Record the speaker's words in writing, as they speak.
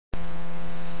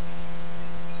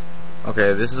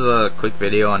Okay, this is a quick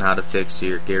video on how to fix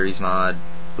your Garrys Mod,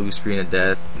 blue screen of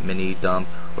death, mini dump,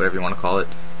 whatever you want to call it.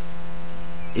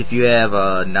 If you have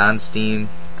a non-Steam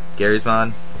Garrys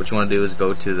Mod, what you want to do is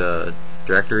go to the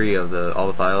directory of all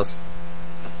the files,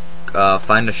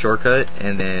 find a shortcut,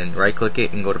 and then right click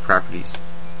it and go to properties.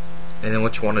 And then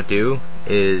what you want to do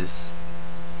is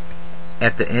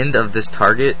at the end of this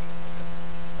target,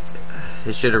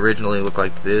 it should originally look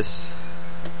like this.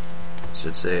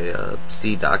 Should say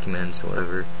C documents or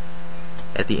whatever.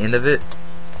 At the end of it,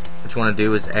 what you want to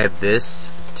do is add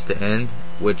this to the end,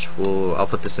 which I'll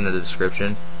put this in the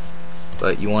description.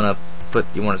 But you want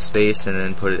a space and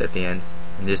then put it at the end,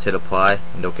 and just hit apply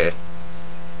and OK.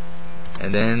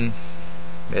 And then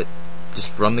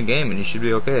just run the game and you should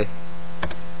be okay.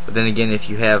 But then again,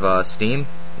 if you have Steam,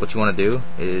 what you want to do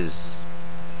is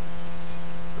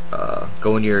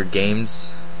go into your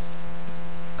games.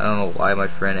 I don't know why my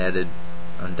friend added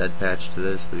Undead patch to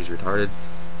this, but he's retarded.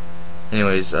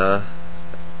 Anyways, I'll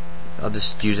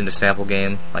just use in a sample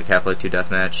game like Half-Life 2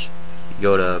 Deathmatch. You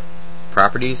go to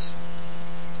properties,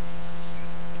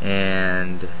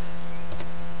 and it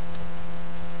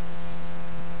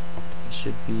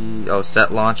should be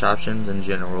set launch options and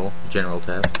general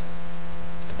tab,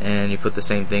 and you put the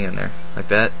same thing in there like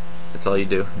that. That's all you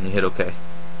do, and you hit OK.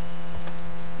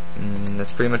 And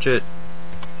that's pretty much it.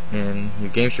 And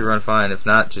your game should run fine. If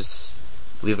not, just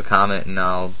leave a comment and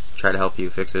I'll try to help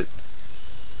you fix it.